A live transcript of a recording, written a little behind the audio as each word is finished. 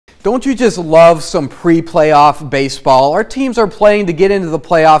Don't you just love some pre-playoff baseball? Our teams are playing to get into the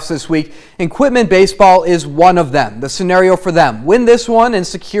playoffs this week, and Quitman Baseball is one of them. The scenario for them: win this one and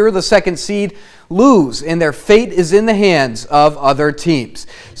secure the second seed, lose, and their fate is in the hands of other teams.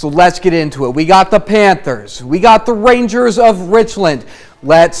 So let's get into it. We got the Panthers. We got the Rangers of Richland.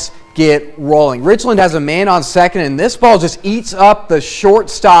 Let's get rolling. Richland has a man on second, and this ball just eats up the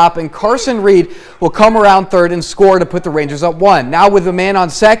shortstop, and Carson Reed will come around third and score to put the Rangers up 1. Now with a man on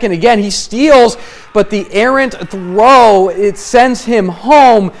second, again, he steals, but the errant throw, it sends him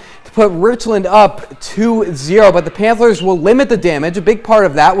home to put Richland up 2-0, but the Panthers will limit the damage. A big part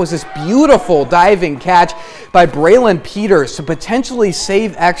of that was this beautiful diving catch by Braylon Peters to potentially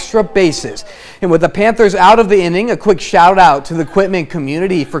save extra bases. And with the Panthers out of the inning, a quick shout out to the Quitman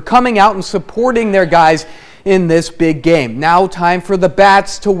community for coming out and supporting their guys in this big game. Now time for the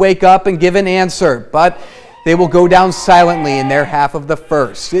bats to wake up and give an answer, but they will go down silently in their half of the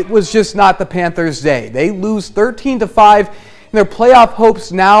first. It was just not the Panthers' day. They lose 13-5, and their playoff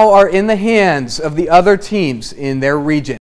hopes now are in the hands of the other teams in their region.